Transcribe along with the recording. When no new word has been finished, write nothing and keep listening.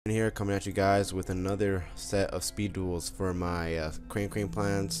Here coming at you guys with another set of speed duels for my crane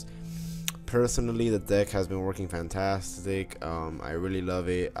plants. Personally, the deck has been working fantastic. I really love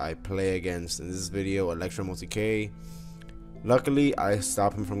it. I play against, in this video, Electrum OTK. Luckily, I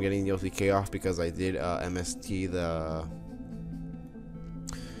stopped him from getting the OTK off because I did MST the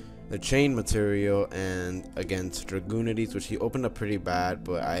chain material and against Dragunity, which he opened up pretty bad,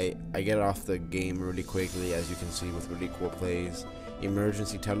 but I get off the game really quickly, as you can see, with really cool plays.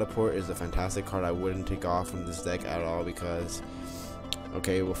 Emergency Teleport is a fantastic card I wouldn't take off from this deck at all because,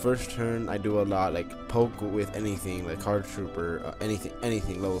 okay, well, first turn I do a lot like poke with anything like Card Trooper,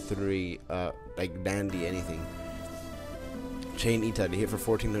 anything level 3, like Dandy, anything. Chain E-Tag, hit for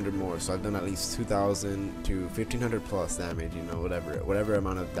 1400 more, so I've done at least 2000 to 1500 plus damage, you know, whatever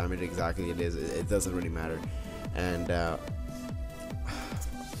amount of damage exactly it is, it doesn't really matter. And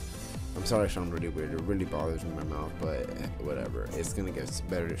I'm sorry I sound really weird, it really bothers me in my mouth, but whatever, it's gonna get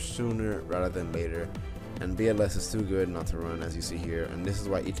better sooner rather than later. And BLS is too good not to run, as you see here, and this is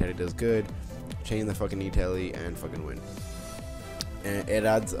why E-Telly does good. Chain the fucking E-Telly and fucking win. And it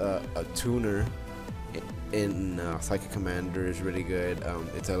adds a tuner in Psychic Commander is really good.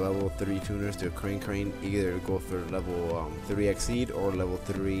 It's a level 3 tuner, so crane either go for level 3 Exceed or level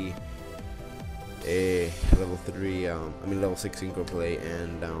 3 level 6 synchro play.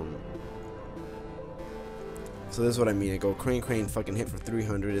 And so this is what I mean. I go crane fucking hit for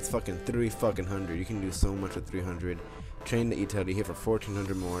 300. It's fucking 300. You can do so much with 300. Chain the E-Telly, hit for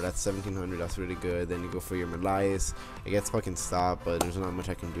 1400 more. That's 1700. That's really good. Then you go for your Melias. It gets fucking stopped, but there's not much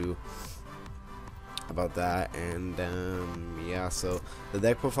I can do about that. And yeah, so the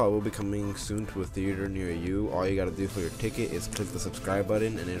deck profile will be coming soon to a theater near you. All you gotta do for your ticket is click the subscribe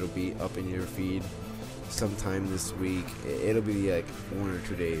button and it'll be up in your feed sometime this week. It'll be like 1 or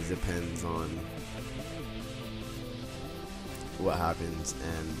 2 days, depends on what happens.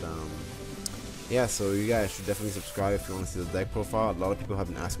 And yeah, so you guys should definitely subscribe if you want to see the deck profile. A lot of people have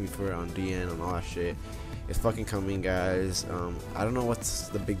been asking me for it on DN and all that shit. It's fucking coming, guys. I don't know what's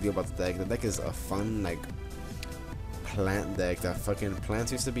the big deal about the deck. The deck is a fun, like, plant deck. That fucking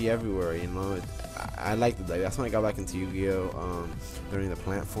plants used to be everywhere, you know. I like the deck. That's when I got back into Yu-Gi-Oh! During the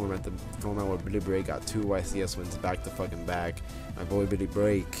plant format, the format where Billy Break got 2 YCS wins back to fucking back. My boy Billy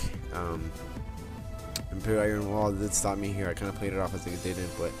Break. Imperial Iron Wall did stop me here. I kind of played it off as it didn't,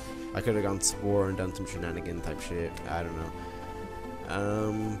 but I could have gone Spore and done some shenanigan type shit. I don't know.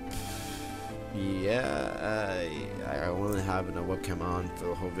 Yeah, I want to have a webcam on for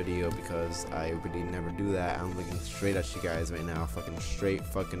the whole video because I really never do that. I'm looking straight at you guys right now, fucking straight,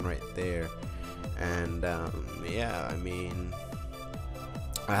 fucking right there. And yeah, I mean,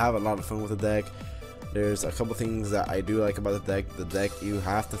 I have a lot of fun with the deck. There's a couple things that I do like about the deck. The deck, you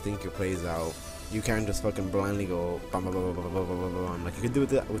have to think your plays out. You can't just fucking blindly go bum, bum, bum, bum, bum, bum, bum, bum. Like you can do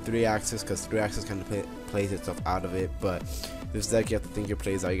it with 3-axis, because 3-axis kind of plays itself out of it. But this deck, you have to think your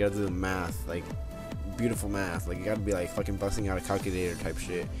plays out. You gotta do the math, like beautiful math. Like you gotta be like fucking busting out a calculator type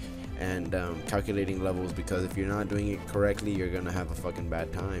shit and calculating levels, because if you're not doing it correctly, you're gonna have a fucking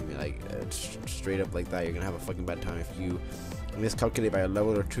bad time. Like straight up like that, you're gonna have a fucking bad time if you miscalculate by a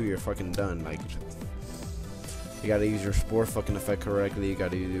level or 2. You're fucking done. Like, you gotta use your Spore fucking effect correctly. You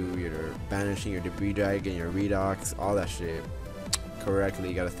gotta do your banishing, your debris dragon, your redox, all that shit correctly.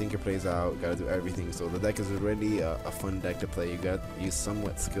 You gotta think your plays out. You gotta do everything. So the deck is really a fun deck to play. You gotta use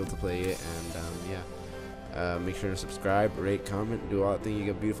somewhat skill to play it. And yeah, make sure to subscribe, rate, comment, do all that thing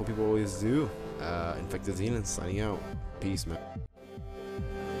you beautiful people always do. InfectedXenon signing out. Peace, man.